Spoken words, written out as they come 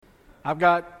I've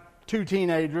got 2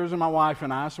 teenagers and my wife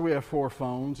and I, so we have 4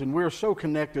 phones, and we're so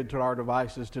connected to our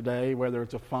devices today, whether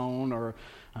it's a phone or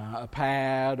a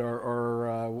pad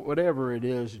or whatever it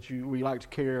is that we like to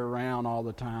carry around all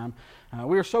the time.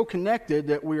 We are so connected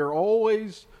that we are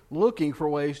always looking for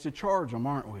ways to charge them,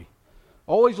 aren't we?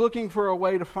 Always looking for a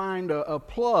way to find a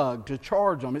plug to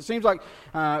charge them. It seems like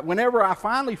whenever I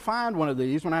finally find one of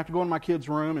these, when I have to go in my kids'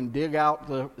 room and dig out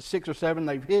the 6 or 7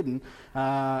 they've hidden,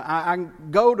 I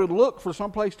go to look for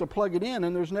some place to plug it in,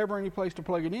 and there's never any place to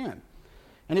plug it in.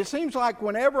 And it seems like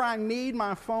whenever I need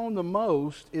my phone the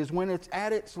most is when it's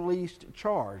at its least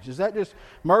charged. Is that just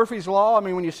Murphy's Law? I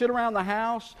mean, when you sit around the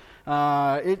house,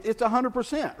 it's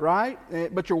 100%, right?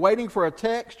 But you're waiting for a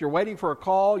text, you're waiting for a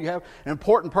call, you have an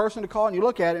important person to call, and you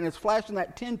look at it, and it's flashing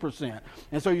that 10%.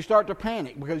 And so you start to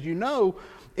panic because you know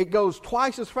it goes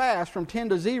twice as fast from 10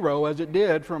 to 0 as it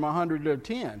did from 100 to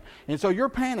 10. And so you're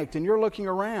panicked and you're looking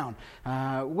around.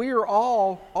 We are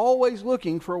all always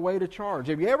looking for a way to charge.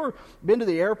 Have you ever been to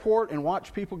the airport and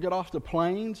watched people get off the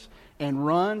planes and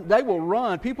run? They will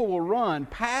run. People will run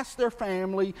past their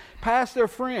family, past their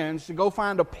friends to go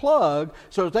find a plug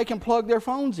so that they can plug their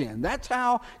phones in. That's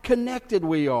how connected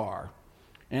we are.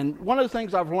 And one of the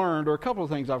things I've learned, or a couple of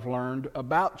things I've learned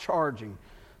about charging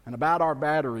and about our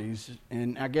batteries,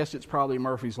 and I guess it's probably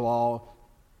Murphy's Law,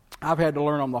 I've had to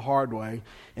learn on the hard way,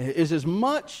 is as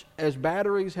much as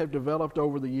batteries have developed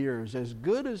over the years, as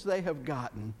good as they have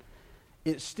gotten,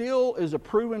 it still is a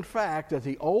proven fact that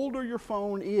the older your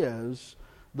phone is,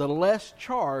 the less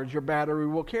charge your battery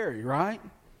will carry, right?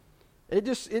 It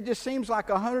just seems like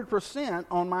 100%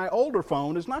 on my older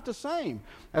phone is not the same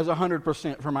as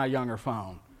 100% for my younger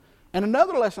phone. And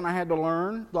another lesson I had to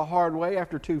learn the hard way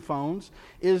after 2 phones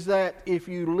is that if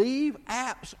you leave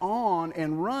apps on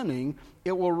and running,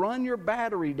 it will run your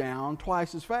battery down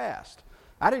twice as fast.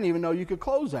 I didn't even know you could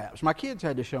close apps. My kids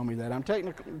had to show me that. I'm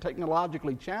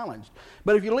technologically challenged.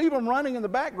 But if you leave them running in the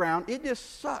background, it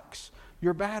just sucks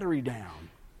your battery down.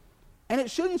 And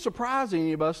it shouldn't surprise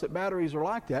any of us that batteries are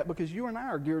like that, because you and I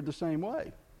are geared the same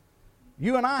way.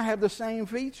 You and I have the same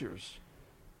features.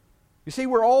 You see,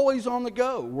 we're always on the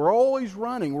go. We're always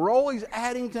running. We're always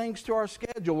adding things to our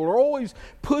schedule. We're always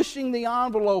pushing the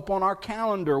envelope on our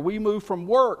calendar. We move from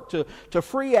work to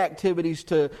free activities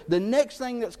to the next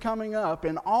thing that's coming up,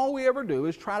 and all we ever do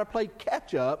is try to play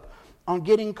catch up on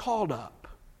getting caught up.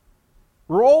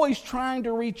 We're always trying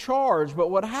to recharge, but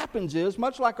what happens is,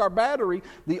 much like our battery,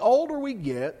 the older we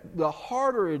get, the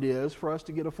harder it is for us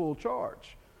to get a full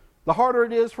charge. The harder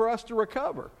it is for us to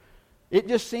recover. It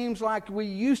just seems like we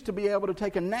used to be able to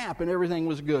take a nap and everything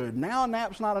was good. Now a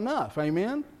nap's not enough,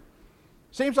 amen?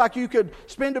 Seems like you could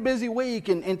spend a busy week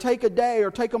and take a day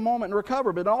or take a moment and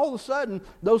recover, but all of a sudden,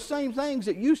 those same things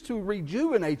that used to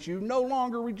rejuvenate you no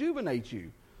longer rejuvenate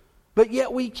you. But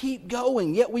yet we keep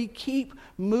going, yet we keep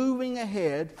moving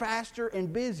ahead faster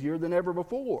and busier than ever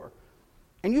before.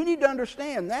 And you need to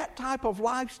understand that type of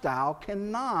lifestyle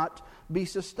cannot be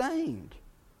sustained.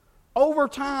 Over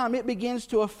time, it begins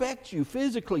to affect you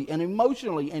physically and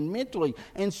emotionally and mentally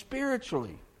and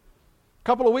spiritually. A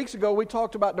couple of weeks ago, we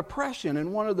talked about depression,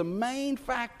 and one of the main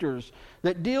factors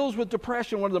that deals with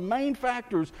depression, one of the main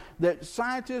factors that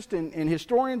scientists and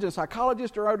historians and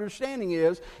psychologists are understanding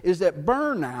is that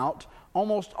burnout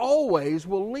almost always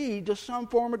will lead to some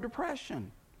form of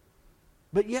depression.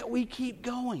 But yet we keep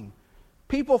going.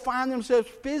 People find themselves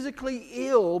physically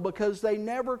ill because they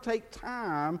never take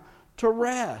time to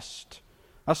rest.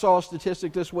 I saw a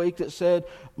statistic this week that said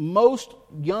most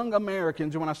young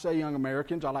Americans, and when I say young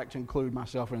Americans, I like to include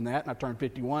myself in that, and I turned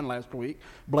 51 last week.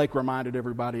 Blake reminded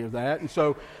everybody of that. And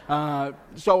so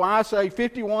I say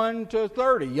 51 to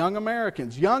 30, young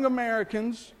Americans. Young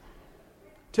Americans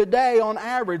today, on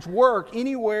average, work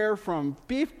anywhere from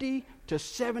 50 to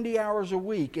 70 hours a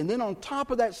week. And then on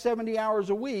top of that 70 hours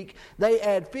a week, they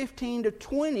add 15 to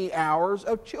 20 hours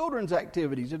of children's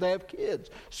activities if they have kids,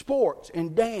 sports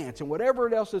and dance and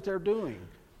whatever else that they're doing.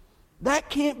 That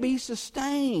can't be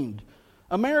sustained.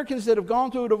 Americans that have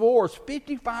gone through a divorce,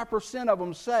 55% of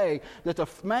them say that the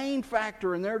main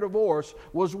factor in their divorce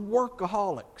was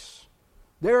workaholics.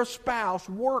 Their spouse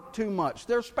worked too much.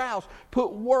 Their spouse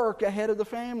put work ahead of the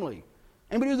family.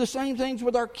 And we do the same things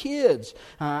with our kids.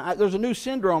 There's a new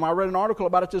syndrome, I read an article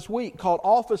about it this week, called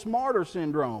office martyr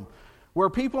syndrome, where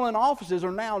people in offices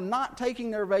are now not taking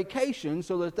their vacation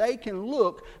so that they can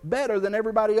look better than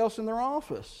everybody else in their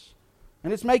office.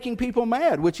 And it's making people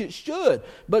mad, which it should.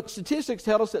 But statistics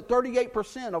tell us that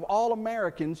 38% of all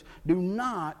Americans do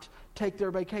not take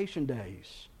their vacation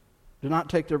days, do not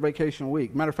take their vacation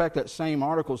week. Matter of fact, that same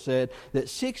article said that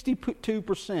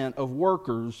 62% of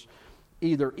workers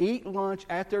either eat lunch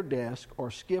at their desk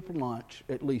or skip lunch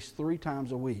at least 3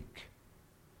 times a week.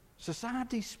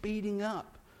 Society's speeding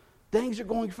up. Things are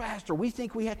going faster. We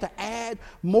think we have to add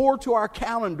more to our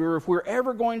calendar if we're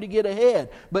ever going to get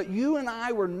ahead. But you and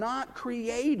I were not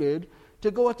created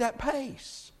to go at that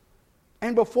pace.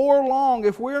 And before long,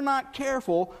 if we're not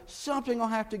careful, something will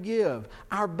have to give.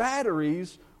 Our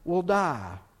batteries will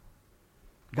die.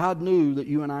 God knew that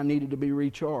you and I needed to be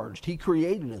recharged. He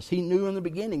created us. He knew in the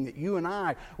beginning that you and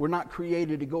I were not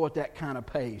created to go at that kind of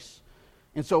pace.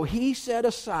 And so He set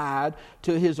aside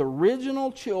to His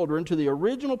original children, to the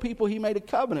original people He made a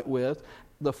covenant with,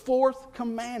 the 4th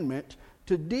commandment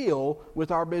to deal with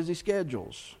our busy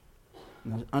schedules.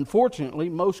 Now, unfortunately,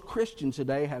 most Christians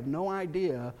today have no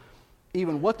idea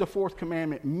even what the 4th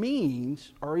commandment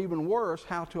means, or even worse,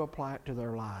 how to apply it to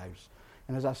their lives.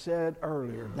 And as I said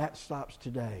earlier, that stops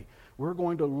today. We're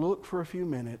going to look for a few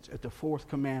minutes at the 4th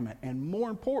commandment. And more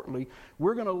importantly,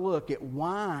 we're going to look at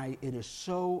why it is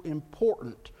so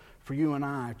important for you and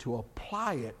I to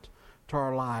apply it to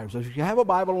our lives. If you have a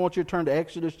Bible, I want you to turn to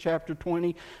Exodus chapter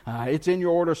 20. It's in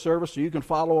your order service, so you can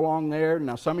follow along there.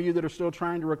 Now, some of you that are still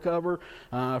trying to recover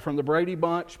from the Brady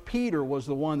Bunch, Peter was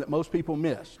the one that most people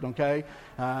missed, okay?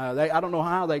 I don't know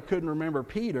how they couldn't remember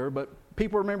Peter, but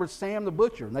people remembered Sam the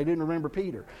butcher, and they didn't remember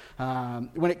Peter.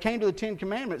 When it came to the 10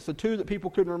 commandments, the 2 that people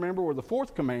couldn't remember were the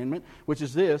 4th commandment, which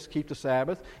is this, keep the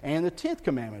Sabbath, and the 10th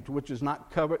commandment, which is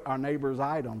not covet our neighbor's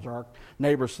items or our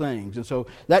neighbor's things. And so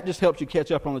that just helps you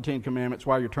catch up on the 10 commandments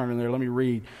while you're turning there. Let me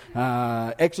read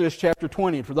Exodus chapter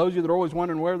 20. And for those of you that are always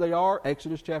wondering where they are,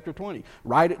 Exodus chapter 20.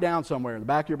 Write it down somewhere in the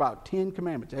back of your Bible. 10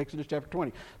 commandments, Exodus chapter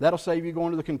 20. That'll save you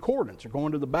going to the concordance or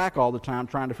going to the back all the time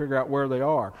trying to figure out where they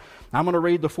are. I'm going to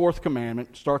read the 4th commandment.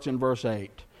 Starts in verse 8.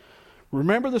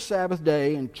 Remember the Sabbath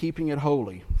day and keeping it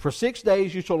holy. For 6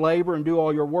 days you shall labor and do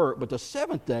all your work, but the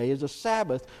 7th day is a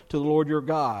Sabbath to the Lord your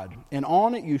God. And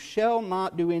on it you shall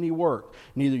not do any work,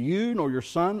 neither you, nor your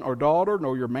son or daughter,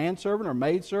 nor your manservant or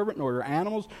maidservant, nor your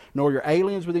animals, nor your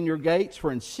aliens within your gates.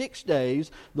 For in 6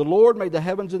 days the Lord made the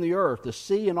heavens and the earth, the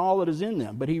sea and all that is in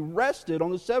them. But He rested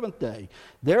on the 7th day.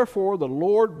 Therefore the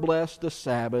Lord blessed the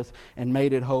Sabbath and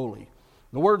made it holy.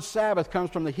 The word Sabbath comes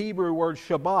from the Hebrew word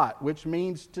Shabbat, which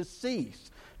means to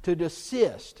cease, to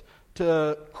desist,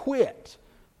 to quit.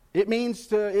 It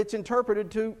means it's interpreted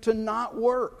to not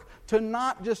work, to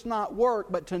not just not work,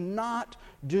 but to not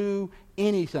do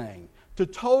anything, to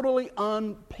totally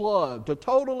unplug, to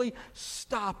totally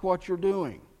stop what you're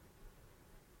doing.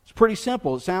 It's pretty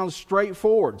simple. It sounds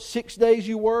straightforward. 6 days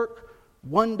you work,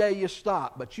 1 day you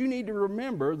stop. But you need to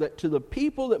remember that to the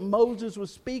people that Moses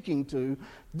was speaking to,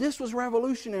 this was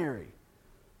revolutionary.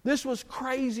 This was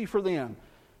crazy for them.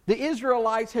 The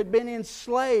Israelites had been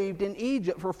enslaved in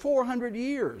Egypt for 400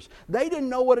 years. They didn't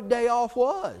know what a day off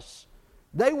was.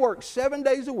 They worked 7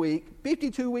 days a week,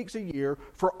 52 weeks a year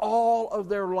for all of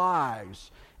their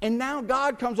lives. And now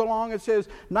God comes along and says,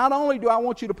 not only do I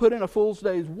want you to put in a full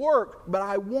day's work, but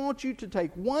I want you to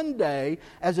take 1 day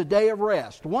as a day of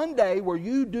rest. 1 day where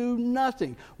you do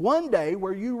nothing. 1 day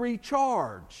where you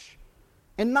recharge.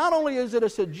 And not only is it a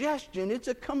suggestion, it's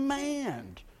a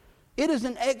command. It is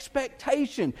an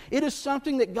expectation. It is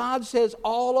something that God says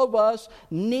all of us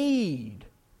need.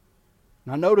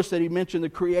 Now notice that He mentioned the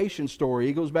creation story.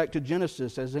 He goes back to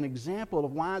Genesis as an example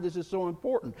of why this is so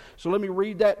important. So let me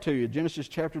read that to you. Genesis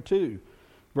chapter 2,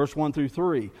 verse 1 through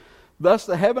 3. Thus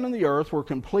the heaven and the earth were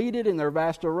completed in their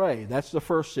vast array. That's the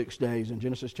first 6 days in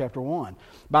Genesis chapter 1.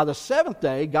 By the 7th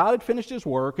day, God had finished His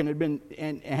work and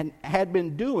had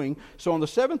been doing. So on the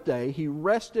 7th day, He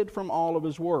rested from all of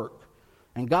His work.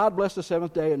 And God blessed the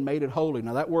 7th day and made it holy.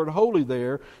 Now that word holy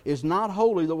there is not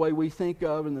holy the way we think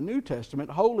of in the New Testament.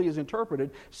 Holy is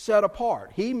interpreted set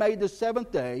apart. He made the 7th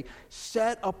day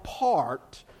set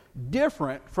apart,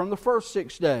 different from the first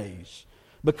 6 days.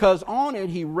 Because on it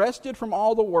He rested from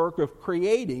all the work of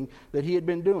creating that He had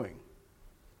been doing.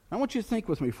 I want you to think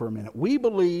with me for a minute. We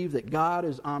believe that God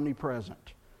is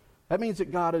omnipresent. That means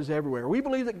that God is everywhere. We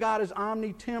believe that God is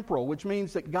omnitemporal, which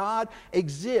means that God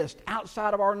exists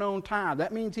outside of our known time.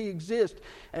 That means He exists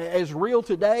as real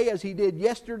today as He did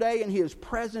yesterday, and He is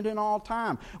present in all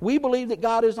time. We believe that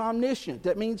God is omniscient.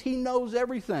 That means He knows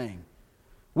everything.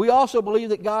 We also believe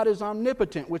that God is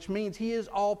omnipotent, which means He is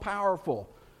all-powerful.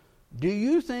 Do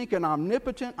you think an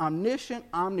omnipotent, omniscient,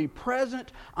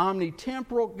 omnipresent,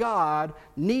 omnitemporal God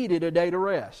needed a day to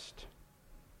rest?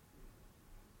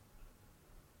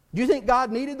 Do you think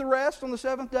God needed the rest on the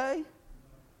 7th day?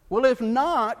 Well, if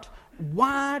not,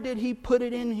 why did He put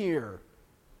it in here?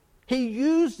 He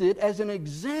used it as an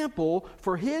example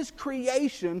for His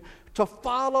creation to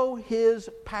follow His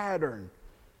pattern.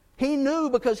 He knew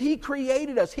because He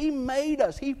created us. He made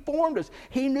us. He formed us.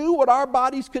 He knew what our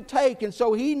bodies could take. And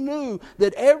so He knew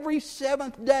that every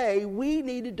seventh day we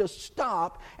needed to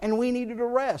stop and we needed to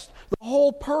rest. The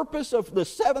whole purpose of the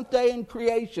seventh day in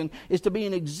creation is to be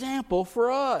an example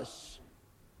for us.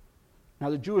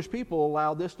 Now, the Jewish people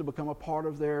allowed this to become a part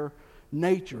of their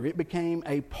nature. It became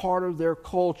a part of their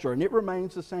culture, and it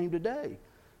remains the same today.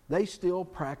 They still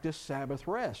practice Sabbath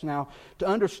rest. Now, to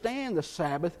understand the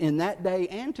Sabbath in that day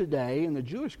and today in the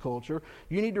Jewish culture,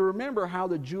 you need to remember how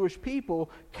the Jewish people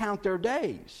count their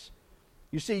days.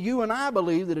 You see, you and I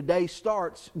believe that a day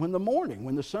starts when the morning,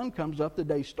 when the sun comes up, the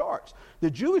day starts.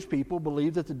 The Jewish people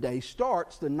believe that the day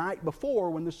starts the night before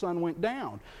when the sun went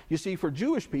down. You see, for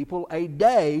Jewish people, a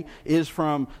day is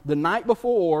from the night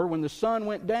before when the sun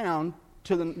went down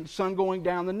to the sun going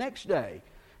down the next day.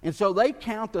 And so they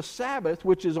count the Sabbath,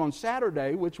 which is on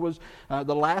Saturday, which was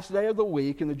the last day of the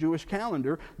week in the Jewish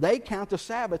calendar. They count the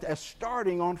Sabbath as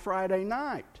starting on Friday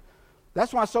night.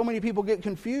 That's why so many people get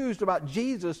confused about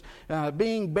Jesus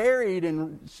being buried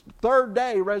and third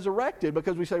day resurrected,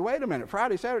 because we say, wait a minute,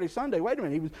 Friday, Saturday, Sunday, wait a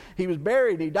minute. He was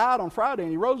buried and He died on Friday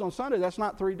and He rose on Sunday. That's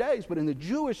not 3 days. But in the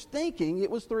Jewish thinking,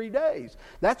 it was 3 days.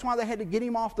 That's why they had to get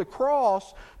Him off the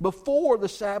cross before the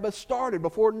Sabbath started,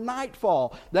 before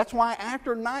nightfall. That's why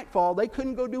after nightfall, they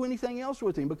couldn't go do anything else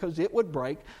with Him, because it would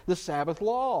break the Sabbath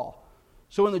law.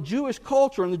 So in the Jewish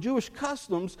culture and the Jewish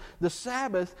customs, the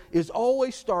Sabbath is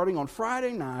always starting on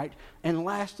Friday night and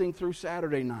lasting through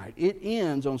Saturday night. It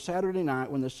ends on Saturday night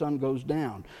when the sun goes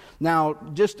down. Now,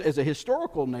 just as a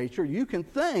historical nature, you can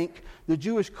thank the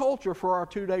Jewish culture for our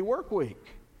 2-day work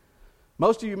week.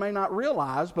 Most of you may not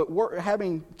realize, but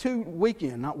having 2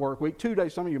 weekend, not work week, 2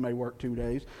 days, some of you may work 2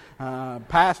 days.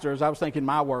 Pastors, I was thinking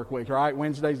my work week, right?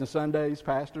 Wednesdays and Sundays,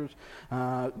 pastors.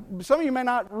 Some of you may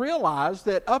not realize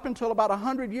that up until about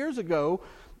 100 years ago,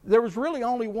 there was really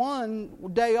only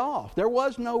 1 day off. There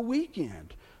was no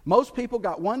weekend. Most people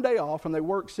got 1 day off and they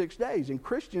worked 6 days. And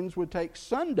Christians would take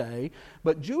Sunday,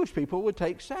 but Jewish people would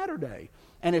take Saturday.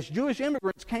 And as Jewish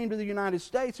immigrants came to the United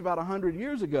States about 100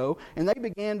 years ago, and they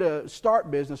began to start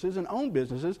businesses and own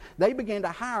businesses, they began to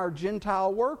hire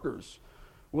Gentile workers.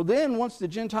 Well, then, once the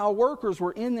Gentile workers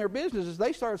were in their businesses,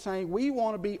 they started saying, we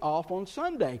want to be off on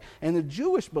Sunday. And the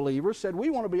Jewish believers said,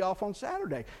 we want to be off on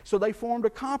Saturday. So they formed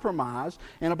a compromise,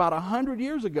 and about 100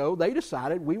 years ago, they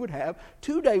decided we would have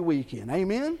 2-day weekend.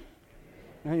 Amen?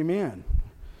 Amen.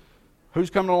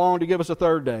 Who's coming along to give us a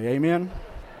third day? Amen?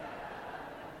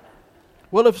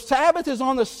 Well, if Sabbath is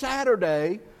on the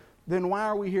Saturday, then why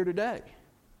are we here today?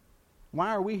 Why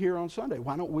are we here on Sunday?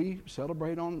 Why don't we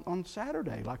celebrate on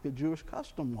Saturday like the Jewish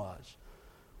custom was?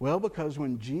 Well, because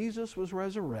when Jesus was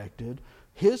resurrected,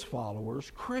 His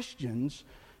followers, Christians,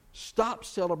 stopped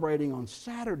celebrating on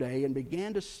Saturday and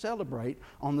began to celebrate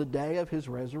on the day of His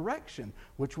resurrection,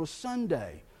 which was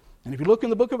Sunday. And if you look in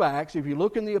the book of Acts, if you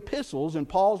look in the epistles and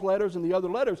Paul's letters and the other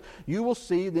letters, you will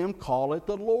see them call it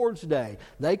the Lord's Day.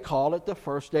 They call it the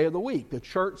first day of the week. The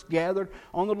church gathered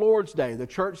on the Lord's Day. The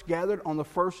church gathered on the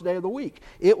first day of the week.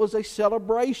 It was a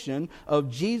celebration of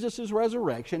Jesus'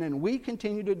 resurrection, and we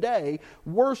continue today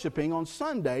worshiping on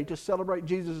Sunday to celebrate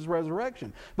Jesus'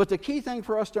 resurrection. But the key thing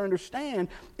for us to understand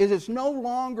is it's no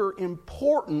longer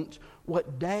important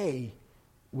what day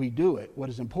we do it. What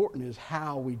is important is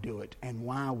how we do it and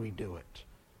why we do it.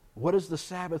 What does the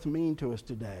Sabbath mean to us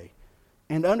today?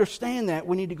 And to understand that,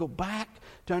 we need to go back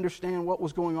to understand what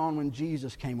was going on when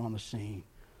Jesus came on the scene.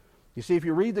 You see, if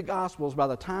you read the Gospels, by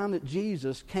the time that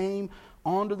Jesus came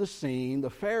onto the scene, the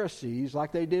Pharisees,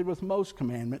 like they did with most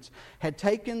commandments, had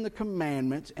taken the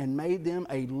commandments and made them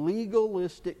a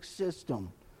legalistic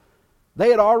system. They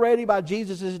had already, by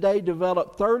Jesus' day,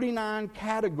 developed 39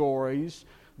 categories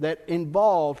that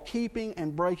involved keeping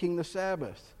and breaking the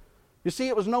Sabbath. You see,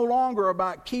 it was no longer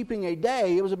about keeping a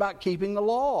day, it was about keeping the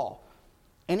law.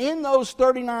 And in those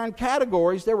 39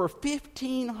 categories, there were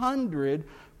 1,500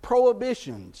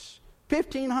 prohibitions.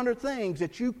 1,500 things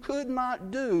that you could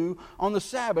not do on the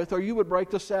Sabbath or you would break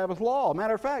the Sabbath law.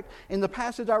 Matter of fact, in the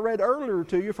passage I read earlier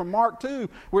to you from Mark 2,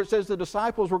 where it says the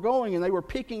disciples were going and they were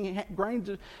picking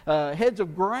heads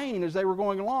of grain as they were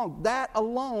going along, that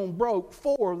alone broke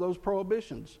 4 of those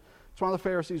prohibitions. That's why the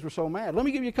Pharisees were so mad. Let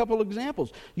me give you a couple of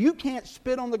examples. You can't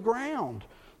spit on the ground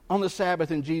on the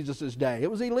Sabbath in Jesus' day.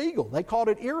 It was illegal. They called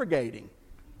it irrigating.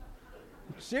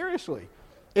 Seriously.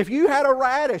 If you had a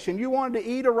radish and you wanted to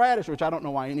eat a radish, which I don't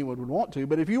know why anyone would want to,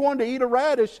 but if you wanted to eat a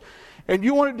radish and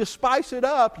you wanted to spice it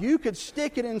up, you could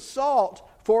stick it in salt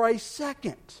for a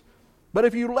second. But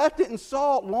if you left it in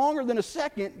salt longer than a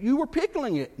second, you were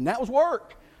pickling it, and that was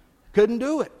work. Couldn't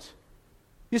do it.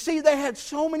 You see, they had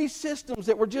so many systems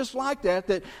that were just like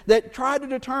that tried to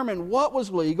determine what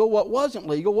was legal, what wasn't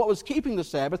legal, what was keeping the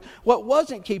Sabbath, what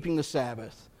wasn't keeping the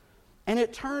Sabbath. And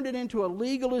it turned it into a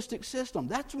legalistic system.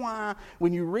 That's why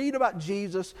when you read about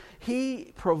Jesus,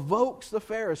 he provokes the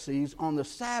Pharisees on the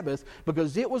Sabbath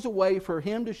because it was a way for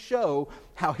him to show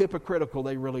how hypocritical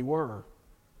they really were.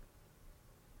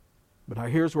 But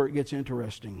here's where it gets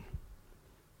interesting.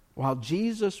 While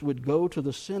Jesus would go to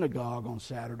the synagogue on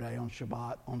Saturday, on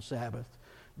Shabbat, on Sabbath,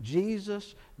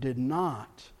 Jesus did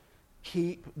not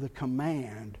keep the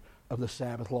command of the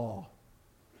Sabbath law.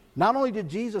 Not only did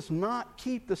Jesus not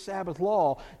keep the Sabbath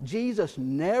law, Jesus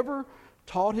never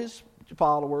taught his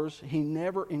followers, he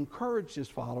never encouraged his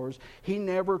followers, he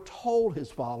never told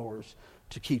his followers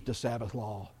to keep the Sabbath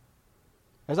law.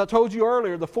 As I told you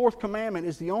earlier, the fourth commandment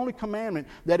is the only commandment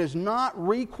that is not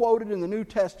re-quoted in the New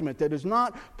Testament, that is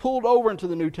not pulled over into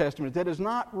the New Testament, that is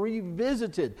not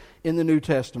revisited in the New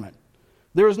Testament.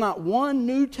 There is not one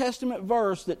New Testament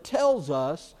verse that tells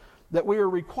us that we are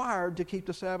required to keep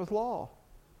the Sabbath law.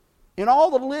 In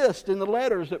all the lists in the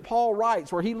letters that Paul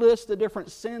writes, where he lists the different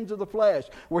sins of the flesh,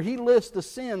 where he lists the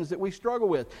sins that we struggle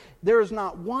with, there is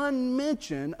not one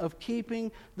mention of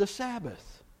keeping the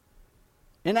Sabbath.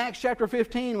 In Acts chapter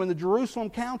 15, when the Jerusalem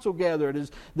council gathered,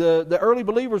 as the early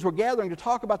believers were gathering to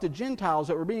talk about the Gentiles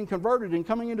that were being converted and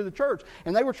coming into the church,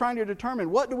 and they were trying to determine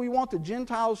what do we want the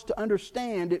Gentiles to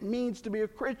understand it means to be a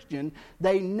Christian,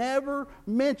 they never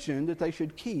mentioned that they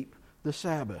should keep the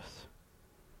Sabbath.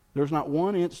 There's not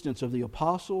one instance of the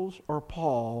apostles or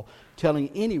Paul telling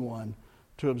anyone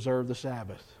to observe the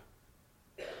Sabbath.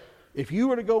 If you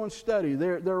were to go and study,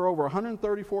 there are over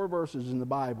 134 verses in the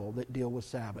Bible that deal with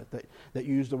Sabbath, that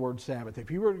use the word Sabbath.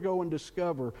 If you were to go and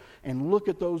discover and look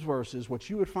at those verses, what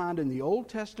you would find in the Old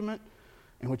Testament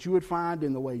and what you would find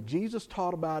in the way Jesus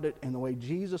taught about it and the way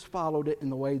Jesus followed it and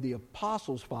the way the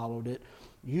apostles followed it,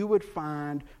 you would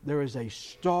find there is a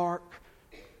stark,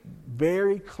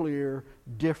 very clear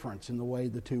difference in the way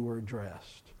the two were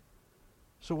addressed.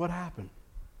 So what happened?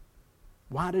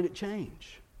 Why did it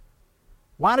change?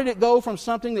 Why did it go from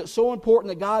something that's so important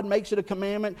that God makes it a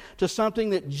commandment to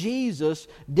something that Jesus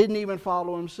didn't even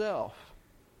follow himself?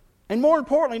 And more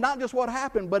importantly, not just what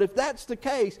happened, but if that's the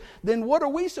case, then what are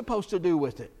we supposed to do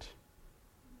with it?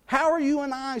 How are you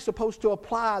and I supposed to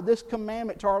apply this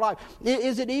commandment to our life?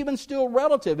 Is it even still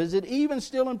relative? Is it even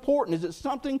still important? Is it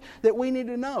something that we need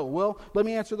to know? Well, let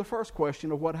me answer the first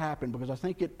question of what happened, because I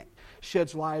think it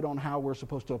sheds light on how we're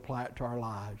supposed to apply it to our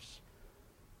lives.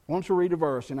 I want you to read a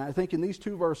verse, and I think in these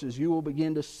two verses you will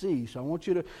begin to see. So I want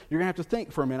you to, you're going to have to think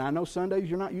for a minute. I know Sundays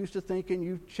you're not used to thinking.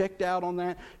 You've checked out on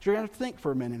that. So you're going to have to think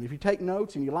for a minute. If you take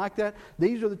notes and you like that,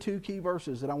 these are the two key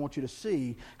verses that I want you to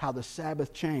see how the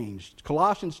Sabbath changed.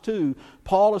 Colossians 2,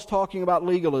 Paul is talking about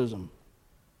legalism,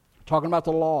 talking about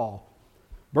the law.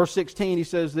 Verse 16, he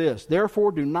says this,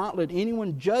 "Therefore do not let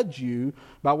anyone judge you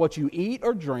by what you eat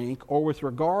or drink, or with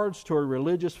regards to a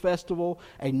religious festival,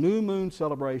 a new moon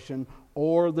celebration,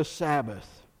 or the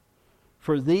Sabbath.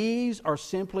 For these are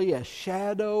simply a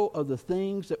shadow of the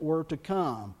things that were to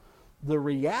come. The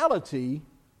reality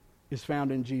is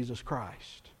found in Jesus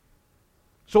Christ."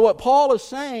 So what Paul is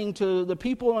saying to the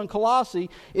people in Colossae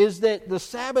is that the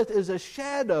Sabbath is a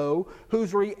shadow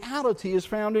whose reality is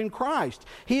found in Christ.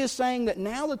 He is saying that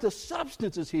now that the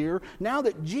substance is here, now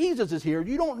that Jesus is here,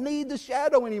 you don't need the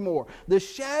shadow anymore. The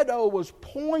shadow was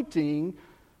pointing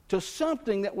to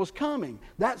something that was coming.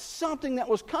 That something that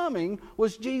was coming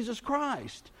was Jesus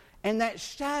Christ. And that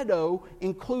shadow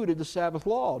included the Sabbath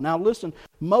law. Now listen,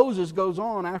 Moses goes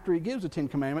on after he gives the Ten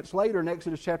Commandments. Later in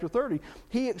Exodus chapter 30,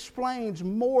 he explains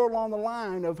more along the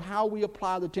line of how we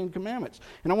apply the Ten Commandments.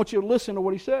 And I want you to listen to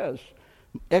what he says.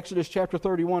 Exodus chapter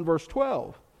 31, verse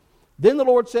 12. "Then the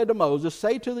Lord said to Moses,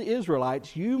 say to the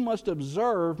Israelites, you must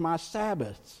observe my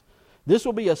Sabbaths. This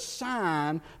will be a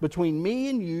sign between me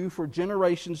and you for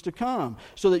generations to come,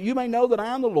 so that you may know that I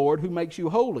am the Lord who makes you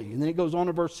holy." And then it goes on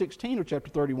in verse 16 of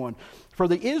chapter 31. "For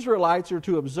the Israelites are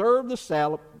to observe the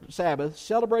Sabbath,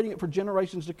 celebrating it for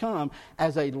generations to come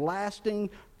as a lasting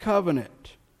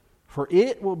covenant. For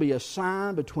it will be a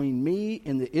sign between me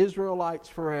and the Israelites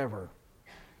forever."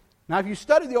 Now, if you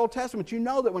study the Old Testament, you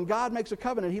know that when God makes a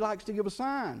covenant, He likes to give a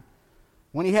sign.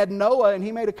 When He had Noah and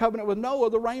He made a covenant with Noah,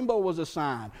 the rainbow was a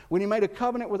sign. When He made a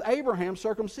covenant with Abraham,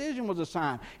 circumcision was a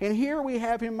sign. And here we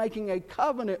have Him making a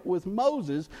covenant with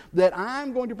Moses that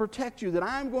I'm going to protect you, that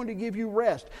I'm going to give you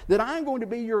rest, that I'm going to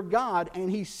be your God,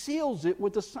 and He seals it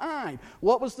with a sign.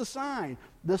 What was the sign?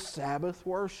 The Sabbath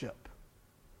worship.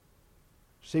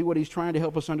 See, what he's trying to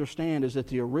help us understand is that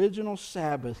the original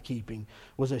Sabbath keeping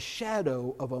was a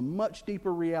shadow of a much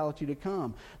deeper reality to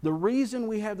come. The reason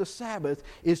we have the Sabbath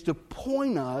is to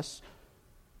point us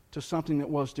to something that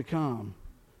was to come.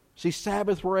 See,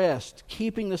 Sabbath rest,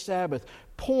 keeping the Sabbath,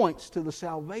 points to the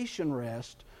salvation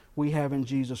rest we have in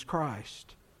Jesus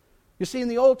Christ. You see, in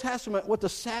the Old Testament, what the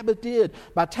Sabbath did,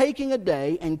 by taking a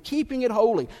day and keeping it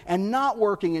holy and not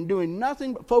working and doing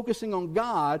nothing but focusing on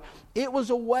God, it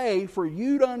was a way for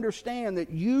you to understand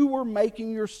that you were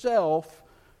making yourself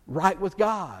right with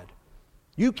God.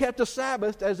 You kept the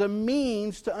Sabbath as a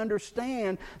means to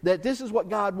understand that this is what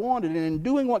God wanted, and in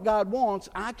doing what God wants,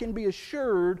 I can be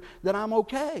assured that I'm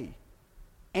okay.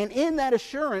 And in that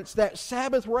assurance, that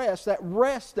Sabbath rest, that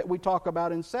rest that we talk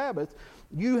about in Sabbath,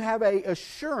 you have an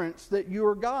assurance that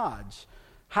you're God's.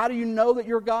 How do you know that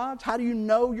you're God's? How do you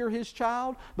know you're His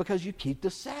child? Because you keep the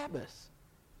Sabbath.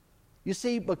 You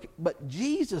see, but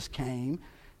Jesus came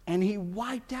and He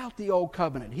wiped out the old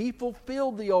covenant. He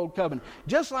fulfilled the old covenant.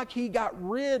 Just like He got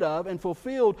rid of and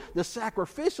fulfilled the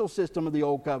sacrificial system of the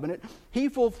old covenant, He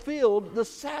fulfilled the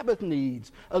Sabbath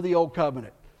needs of the old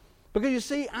covenant. Because you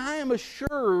see, I am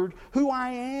assured who I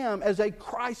am as a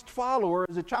Christ follower,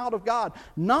 as a child of God,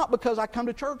 not because I come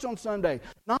to church on Sunday,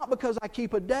 not because I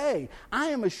keep a day. I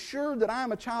am assured that I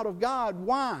am a child of God.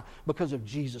 Why? Because of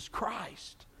Jesus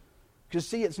Christ. Because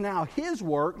see, it's now His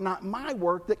work, not my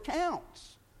work, that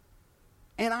counts.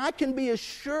 And I can be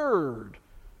assured.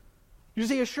 You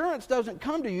see, assurance doesn't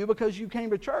come to you because you came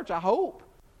to church, I hope.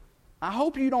 I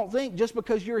hope you don't think just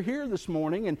because you're here this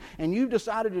morning and you've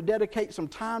decided to dedicate some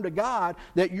time to God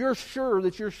that you're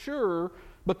sure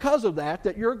because of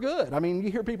that you're good. I mean, you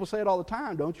hear people say it all the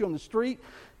time, don't you, on the street?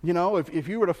 You know, if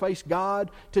you were to face God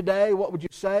today, what would you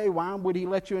say? Why would He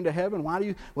let you into heaven?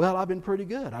 Well, I've been pretty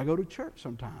good. I go to church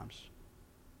sometimes.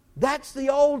 That's the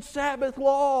old Sabbath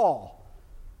law.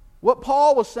 What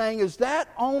Paul was saying is that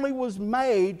only was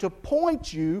made to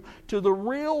point you to the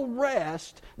real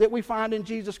rest that we find in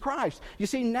Jesus Christ. You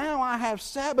see, now I have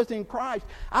Sabbath in Christ.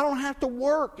 I don't have to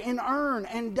work and earn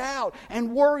and doubt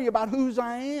and worry about whose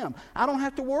I am. I don't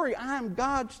have to worry. I am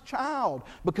God's child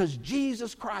because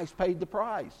Jesus Christ paid the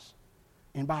price.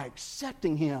 And by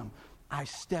accepting Him, I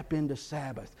step into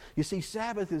Sabbath. You see,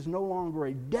 Sabbath is no longer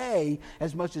a day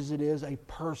as much as it is a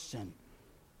person.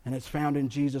 And it's found in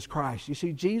Jesus Christ. You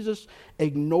see, Jesus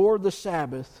ignored the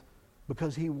Sabbath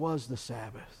because He was the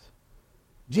Sabbath.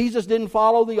 Jesus didn't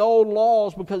follow the old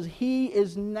laws because He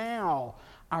is now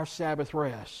our Sabbath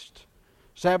rest.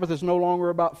 Sabbath is no longer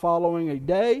about following a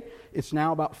day. It's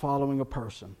now about following a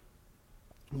person.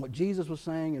 And what Jesus was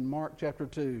saying in Mark chapter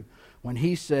 2, when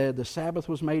He said the Sabbath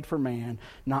was made for man,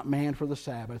 not man for the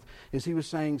Sabbath, is He was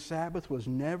saying Sabbath was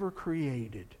never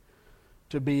created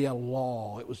to be a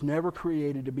law. It was never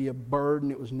created to be a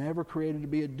burden. It was never created to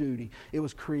be a duty. It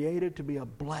was created to be a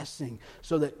blessing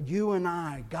so that you and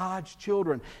I, God's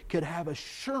children, could have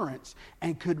assurance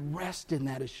and could rest in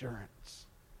that assurance.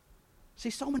 See,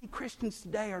 so many Christians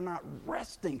today are not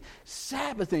resting,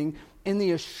 Sabbathing in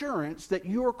the assurance that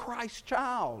you're Christ's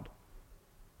child.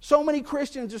 So many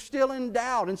Christians are still in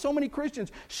doubt, and so many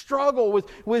Christians struggle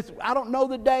with I don't know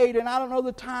the date and I don't know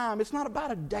the time. It's not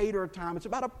about a date or a time. It's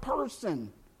about a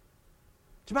person.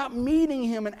 It's about meeting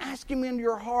Him and asking Him into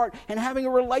your heart and having a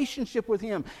relationship with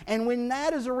Him. And when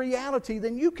that is a reality,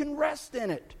 then you can rest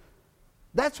in it.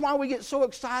 That's why we get so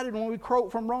excited when we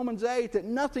quote from Romans 8 that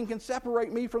nothing can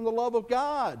separate me from the love of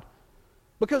God.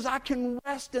 Because I can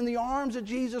rest in the arms of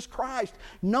Jesus Christ,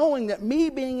 knowing that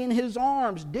me being in His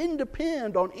arms didn't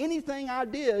depend on anything I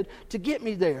did to get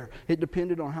me there. It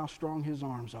depended on how strong His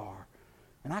arms are.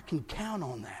 And I can count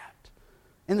on that.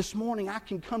 And this morning I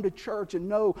can come to church and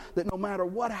know that no matter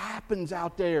what happens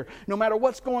out there, no matter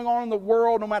what's going on in the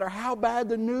world, no matter how bad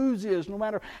the news is, no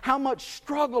matter how much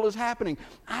struggle is happening,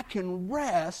 I can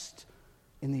rest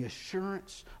in the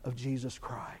assurance of Jesus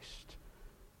Christ.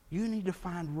 You need to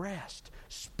find rest,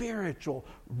 spiritual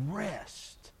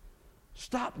rest.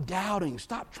 Stop doubting.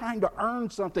 Stop trying to earn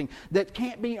something that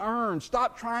can't be earned.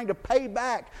 Stop trying to pay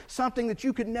back something that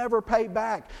you could never pay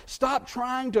back. Stop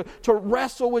trying to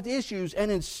wrestle with issues and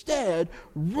instead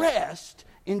rest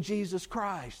in Jesus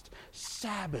Christ.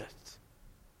 Sabbath.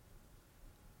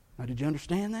 Now, did you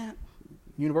understand that?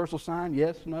 Universal sign,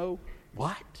 yes, no,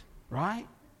 what? Right?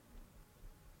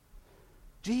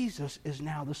 Jesus is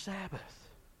now the Sabbath.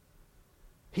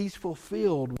 He's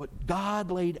fulfilled what God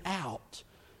laid out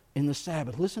in the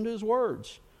Sabbath. Listen to His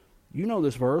words. You know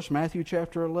this verse, Matthew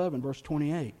chapter 11, verse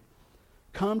 28.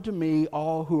 Come to me,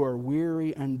 all who are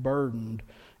weary and burdened,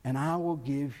 and I will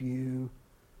give you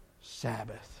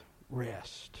Sabbath,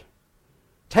 rest.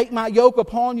 Take my yoke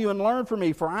upon you and learn from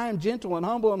me, for I am gentle and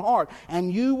humble in heart,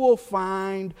 and you will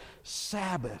find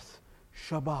Sabbath,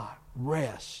 Shabbat,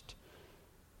 rest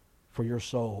for your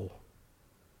soul.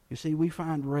 You see, we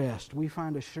find rest, we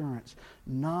find assurance,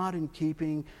 not in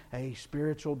keeping a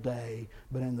spiritual day,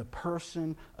 but in the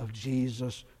person of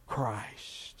Jesus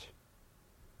Christ.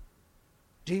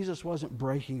 Jesus wasn't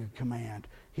breaking a command.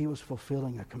 He was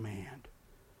fulfilling a command.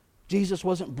 Jesus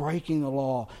wasn't breaking the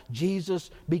law.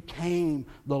 Jesus became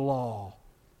the law.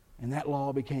 And that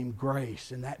law became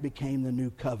grace, and that became the new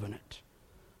covenant.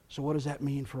 So what does that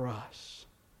mean for us?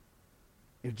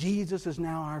 If Jesus is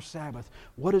now our Sabbath,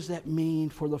 what does that mean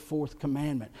for the fourth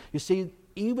commandment? You see,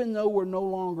 even though we're no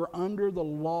longer under the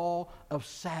law of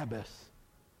Sabbath,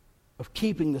 of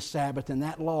keeping the Sabbath and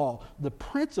that law, the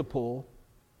principle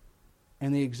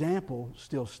and the example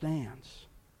still stands.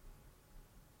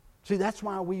 See, that's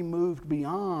why we moved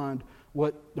beyond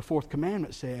what the fourth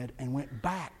commandment said and went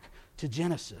back to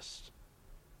Genesis.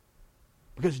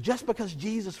 Because just because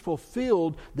Jesus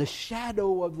fulfilled the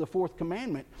shadow of the fourth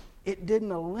commandment, it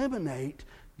didn't eliminate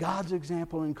God's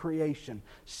example in creation.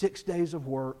 6 days of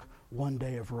work, 1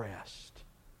 day of rest.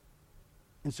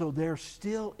 And so there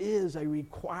still is a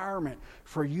requirement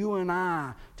for you and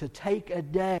I to take a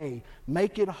day,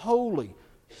 make it holy,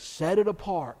 set it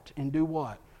apart, and do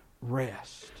what?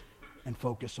 Rest and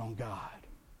focus on God.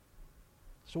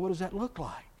 So what does that look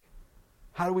like?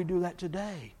 How do we do that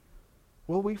today?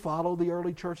 Well, we follow the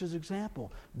early church's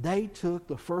example. They took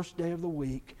the first day of the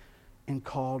week and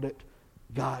called it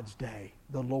God's Day,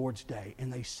 the Lord's Day.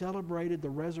 And they celebrated the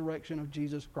resurrection of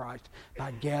Jesus Christ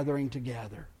by gathering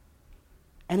together.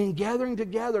 And in gathering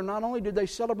together, not only did they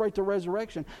celebrate the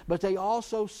resurrection, but they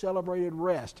also celebrated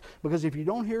rest. Because if you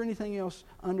don't hear anything else,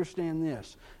 understand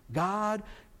this. God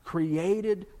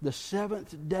created the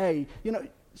seventh day. You know,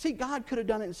 see, God could have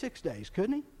done it in 6 days,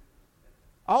 couldn't He?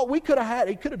 He could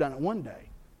have done it 1 day.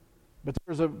 But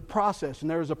there's a process and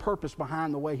there's a purpose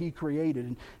behind the way He created.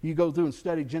 And you go through and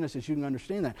study Genesis, you can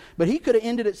understand that. But He could have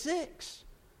ended at 6.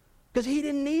 Because He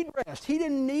didn't need rest. He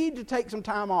didn't need to take some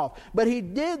time off. But He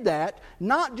did that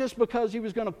not just because He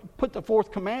was going to put the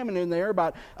fourth commandment in there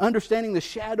about understanding the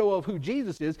shadow of who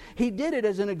Jesus is. He did it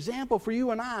as an example for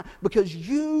you and I because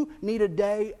you need a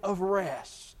day of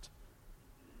rest.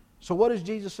 So what is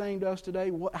Jesus saying to us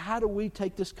today? How do we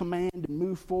take this command and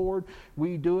move forward?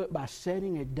 We do it by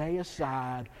setting a day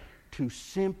aside to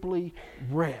simply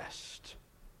rest.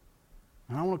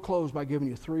 And I want to close by giving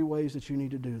you 3 ways that you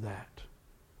need to do that.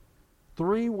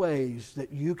 3 ways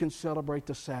that you can celebrate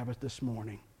the Sabbath this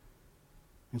morning.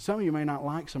 And some of you may not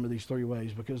like some of these 3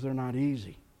 ways because they're not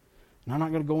easy. And I'm not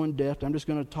going to go in depth. I'm just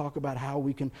going to talk about how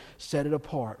we can set it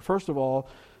apart. First of all,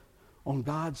 on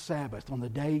God's Sabbath, on the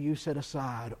day you set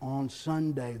aside, on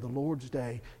Sunday, the Lord's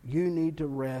Day, you need to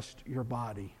rest your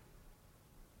body.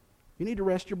 You need to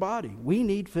rest your body. We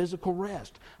need physical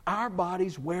rest. Our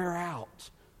bodies wear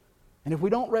out. And if we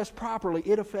don't rest properly,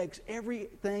 it affects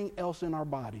everything else in our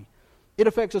body. It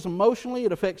affects us emotionally,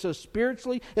 it affects us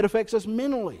spiritually, it affects us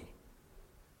mentally.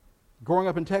 Growing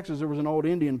up in Texas, there was an old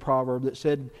Indian proverb that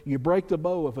said, you break the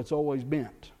bow if it's always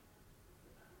bent.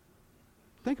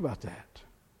 Think about that.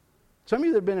 Some of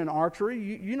you that have been in archery,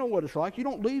 you know what it's like. You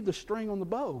don't leave the string on the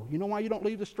bow. You know why you don't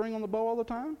leave the string on the bow all the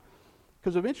time?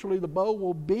 Because eventually the bow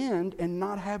will bend and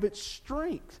not have its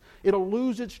strength. It'll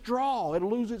lose its draw.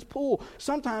 It'll lose its pull.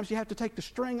 Sometimes you have to take the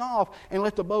string off and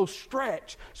let the bow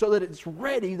stretch so that it's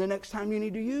ready the next time you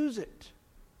need to use it.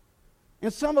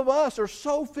 And some of us are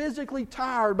so physically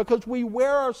tired because we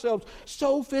wear ourselves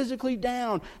so physically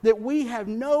down that we have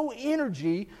no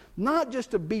energy, not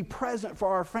just to be present for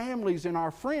our families and our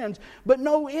friends, but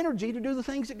no energy to do the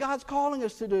things that God's calling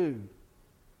us to do.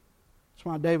 That's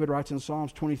why David writes in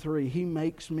Psalms 23, He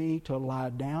makes me to lie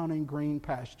down in green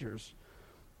pastures.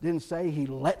 Didn't say He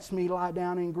lets me lie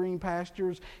down in green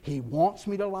pastures. He wants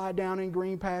me to lie down in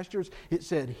green pastures. It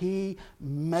said He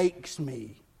makes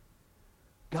me.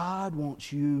 God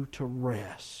wants you to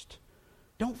rest.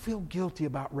 Don't feel guilty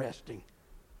about resting.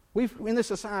 In this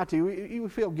society, we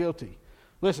feel guilty.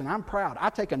 Listen, I'm proud. I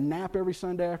take a nap every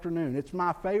Sunday afternoon. It's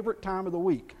my favorite time of the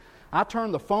week. I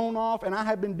turn the phone off, and I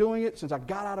have been doing it since I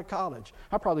got out of college.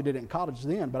 I probably did it in college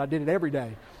then, but I did it every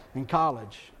day in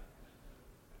college.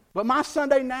 But my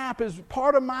Sunday nap is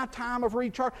part of my time of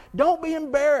recharge. Don't be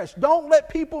embarrassed. Don't let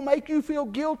people make you feel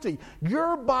guilty.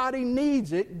 Your body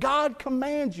needs it. God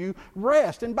commands you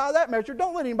rest. And by that measure,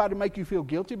 don't let anybody make you feel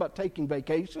guilty about taking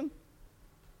vacation.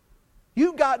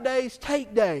 You've got days,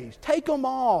 take days. Take them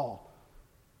all.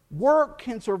 Work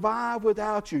can survive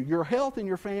without you. Your health and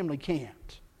your family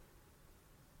can't.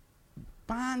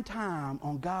 Find time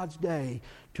on God's day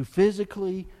to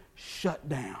physically shut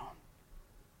down.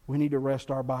 We need to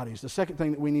rest our bodies. The second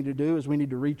thing that we need to do is we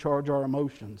need to recharge our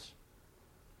emotions.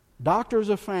 Doctors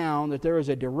have found that there is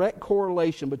a direct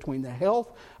correlation between the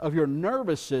health of your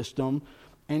nervous system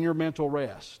and your mental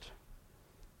rest.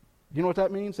 Do you know what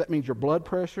that means? That means your blood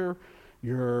pressure,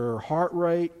 your heart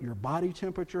rate, your body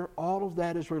temperature, all of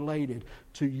that is related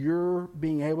to your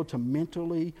being able to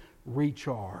mentally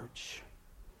recharge.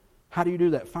 How do you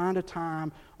do that? Find a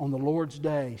time on the Lord's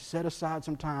day. Set aside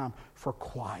some time for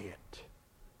quiet.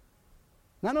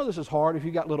 Now, I know this is hard if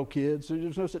you've got little kids.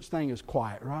 There's no such thing as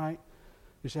quiet, right?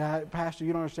 You say, Pastor,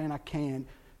 you don't understand. I can.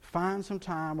 Find some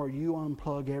time where you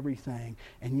unplug everything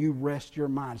and you rest your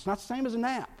mind. It's not the same as a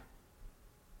nap.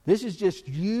 This is just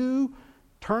you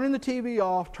turning the TV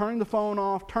off, turning the phone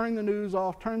off, turning the news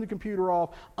off, turning the computer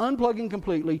off, unplugging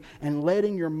completely, and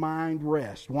letting your mind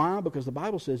rest. Why? Because the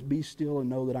Bible says, be still and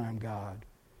know that I am God.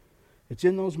 It's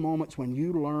in those moments when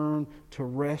you learn to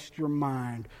rest your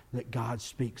mind that God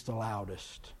speaks the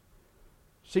loudest.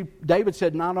 See, David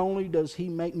said, not only does He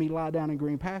make me lie down in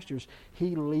green pastures,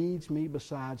 He leads me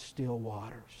beside still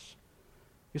waters.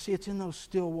 You see, it's in those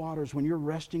still waters when you're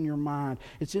resting your mind.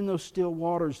 It's in those still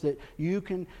waters that you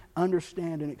can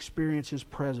understand and experience His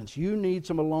presence. You need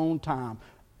some alone time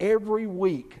every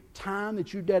week, time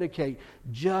that you dedicate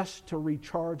just to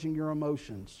recharging your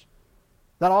emotions.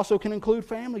 That also can include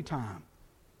family time.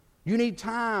 You need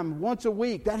time once a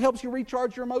week. That helps you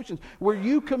recharge your emotions, where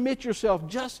you commit yourself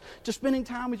just to spending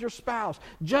time with your spouse,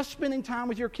 just spending time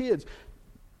with your kids,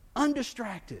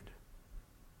 undistracted.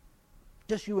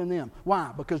 Just you and them.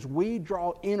 Why? Because we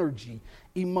draw energy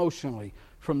emotionally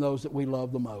from those that we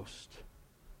love the most.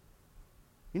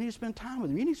 You need to spend time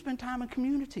with them. You need to spend time in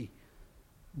community.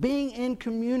 Being in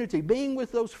community, being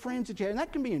with those friends that you have. And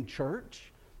that can be in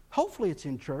church. Hopefully it's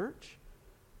in church.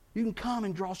 You can come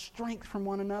and draw strength from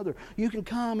one another. You can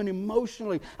come and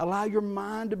emotionally allow your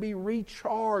mind to be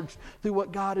recharged through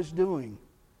what God is doing.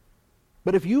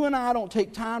 But if you and I don't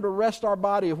take time to rest our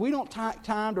body, if we don't take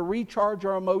time to recharge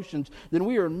our emotions, then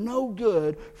we are no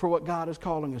good for what God is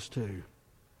calling us to.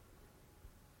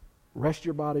 Rest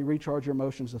your body, recharge your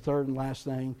emotions. The third and last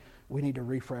thing, we need to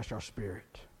refresh our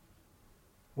spirit.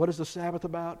 What is the Sabbath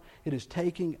about? It is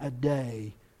taking a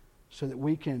day so that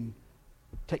we can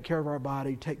take care of our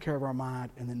body, take care of our mind,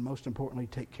 and then most importantly,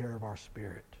 take care of our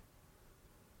spirit.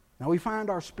 Now we find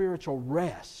our spiritual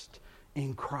rest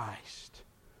in Christ,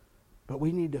 but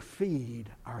we need to feed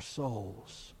our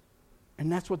souls. And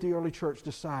that's what the early church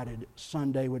decided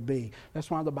Sunday would be.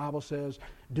 That's why the Bible says,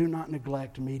 do not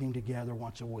neglect meeting together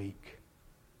once a week.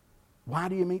 Why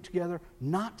do you meet together?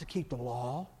 Not to keep the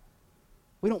law.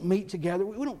 We don't meet together.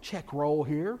 We don't check roll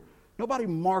here. Nobody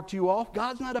marked you off.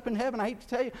 God's not up in heaven. I hate to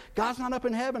tell you, God's not up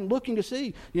in heaven looking to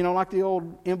see. You know, like the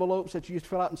old envelopes that you used to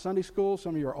fill out in Sunday school.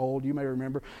 Some of you are old. You may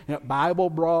remember. You know, Bible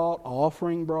brought,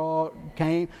 offering brought,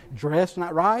 came, dressed,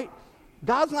 not right.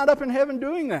 God's not up in heaven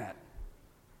doing that.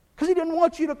 Because He didn't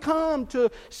want you to come to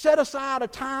set aside a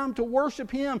time to worship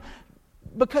Him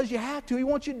because you have to. He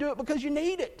wants you to do it because you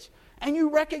need it. And you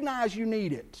recognize you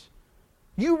need it.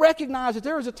 You recognize that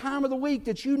there is a time of the week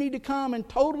that you need to come and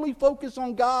totally focus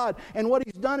on God and what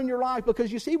He's done in your life.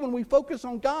 Because you see, when we focus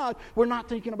on God, we're not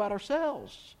thinking about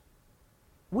ourselves.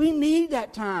 We need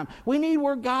that time. We need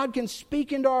where God can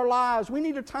speak into our lives. We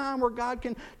need a time where God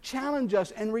can challenge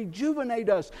us and rejuvenate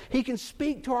us. He can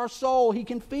speak to our soul. He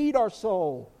can feed our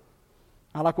soul.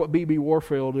 I like what B.B.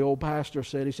 Warfield, the old pastor,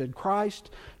 said. He said,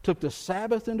 Christ took the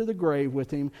Sabbath into the grave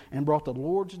with Him and brought the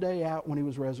Lord's Day out when He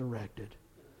was resurrected.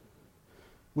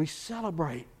 We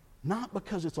celebrate not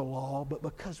because it's a law, but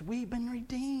because we've been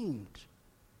redeemed.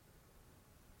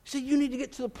 See, you need to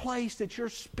get to the place that your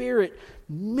spirit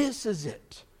misses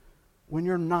it when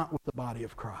you're not with the body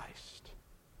of Christ.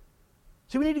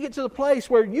 See, we need to get to the place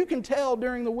where you can tell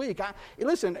during the week.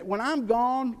 Listen, when I'm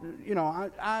gone, you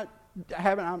know,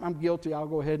 I'm guilty. I'll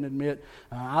go ahead and admit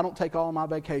I don't take all my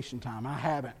vacation time. I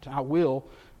haven't. I will.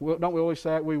 Don't we always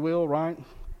say it? We will, right?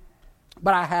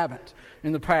 But I haven't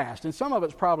in the past. And some of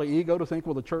it's probably ego to think,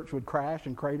 well, the church would crash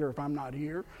and crater if I'm not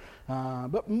here.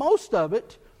 But most of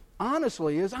it,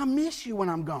 honestly, is I miss you when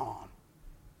I'm gone.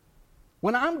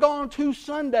 When I'm gone 2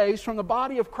 Sundays from the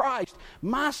body of Christ,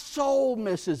 my soul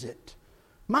misses it.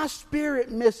 My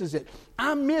spirit misses it.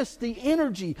 I miss the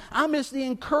energy. I miss the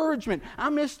encouragement. I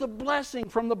miss the blessing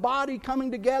from the body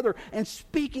coming together and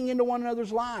speaking into one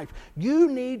another's life. You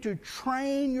need to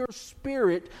train your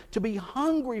spirit to be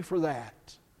hungry for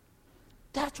that.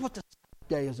 That's what the Sabbath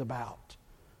day is about.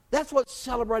 That's what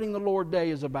celebrating the Lord's Day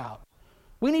is about.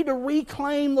 We need to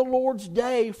reclaim the Lord's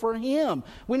Day for Him.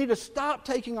 We need to stop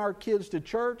taking our kids to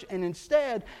church and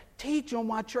instead teach them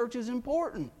why church is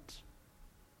important.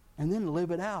 And then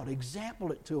live it out.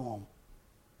 Example it to them.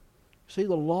 See,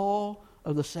 the law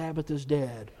of the Sabbath is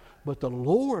dead, but the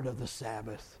Lord of the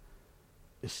Sabbath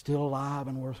is still alive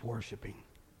and worth worshiping.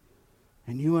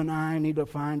 And you and I need to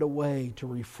find a way to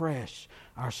refresh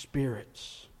our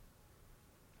spirits.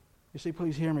 You see,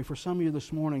 please hear me. For some of you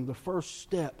this morning, the first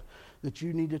step that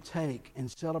you need to take in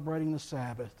celebrating the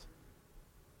Sabbath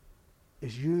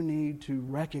is you need to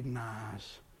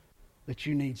recognize that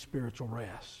you need spiritual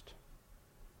rest.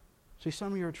 See,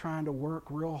 some of you are trying to work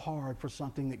real hard for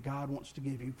something that God wants to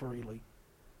give you freely.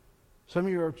 Some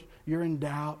of you you're in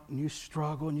doubt and you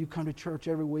struggle and you come to church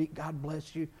every week. God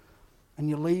bless you. And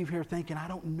you leave here thinking, I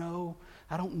don't know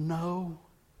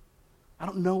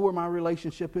where my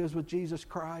relationship is with Jesus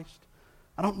Christ.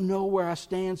 I don't know where I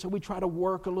stand, so we try to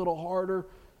work a little harder.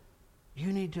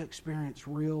 You need to experience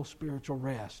real spiritual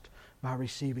rest by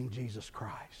receiving Jesus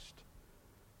Christ.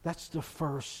 That's the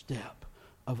first step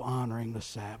of honoring the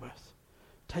Sabbath.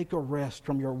 Take a rest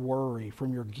from your worry,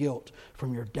 from your guilt,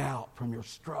 from your doubt, from your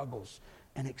struggles,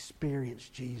 and experience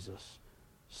Jesus'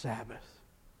 Sabbath.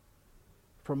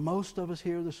 For most of us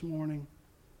here this morning,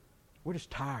 we're just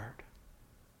tired.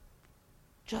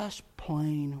 Just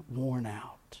plain worn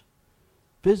out.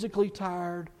 Physically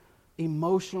tired,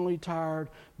 emotionally tired,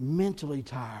 mentally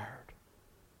tired.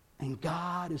 And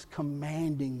God is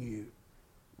commanding you,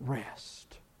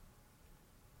 rest.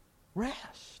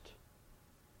 Rest.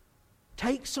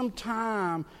 Take some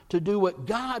time to do what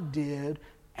God did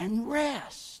and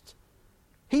rest.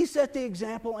 He set the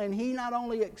example, and He not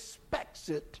only expects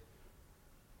it,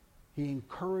 He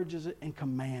encourages it and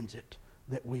commands it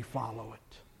that we follow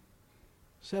it.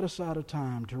 Set aside a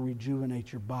time to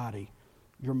rejuvenate your body,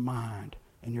 your mind,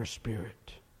 and your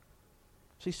spirit.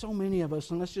 See, so many of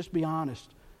us, and let's just be honest,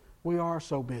 we are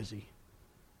so busy.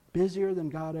 Busier than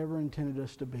God ever intended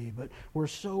us to be. But we're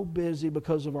so busy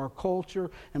because of our culture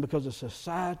and because of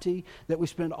society that we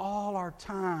spend all our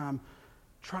time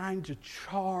trying to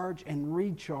charge and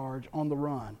recharge on the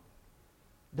run.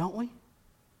 Don't we?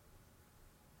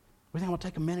 We think, I'm going to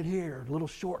take a minute here, a little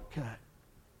shortcut.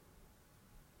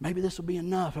 Maybe this will be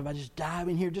enough if I just dive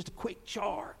in here, just a quick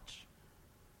charge.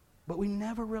 But we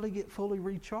never really get fully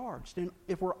recharged. And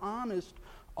if we're honest,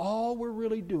 all we're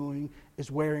really doing is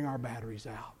wearing our batteries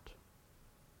out.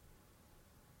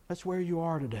 That's where you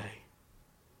are today.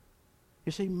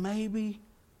 You see, maybe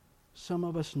some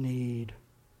of us need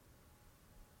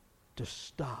to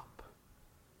stop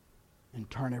and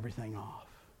turn everything off.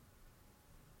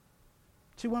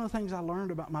 See, one of the things I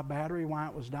learned about my battery, why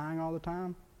it was dying all the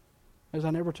time, is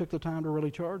I never took the time to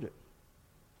really charge it.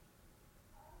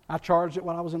 I charged it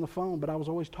while I was on the phone, but I was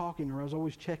always talking or I was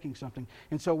always checking something.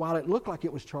 And so while it looked like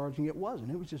it was charging, it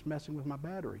wasn't. It was just messing with my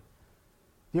battery.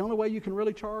 The only way you can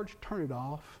really charge, turn it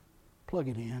off, plug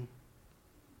it in.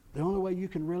 The only way you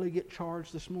can really get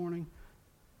charged this morning,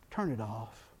 turn it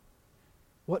off.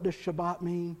 What does Shabbat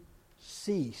mean?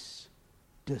 Cease,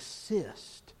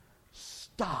 desist,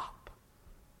 stop,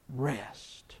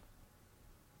 rest.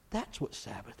 That's what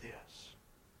Sabbath is.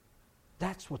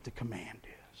 That's what the command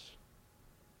is.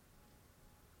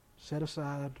 Set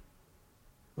aside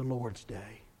the Lord's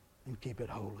day and keep it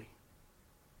holy.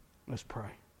 Let's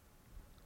pray.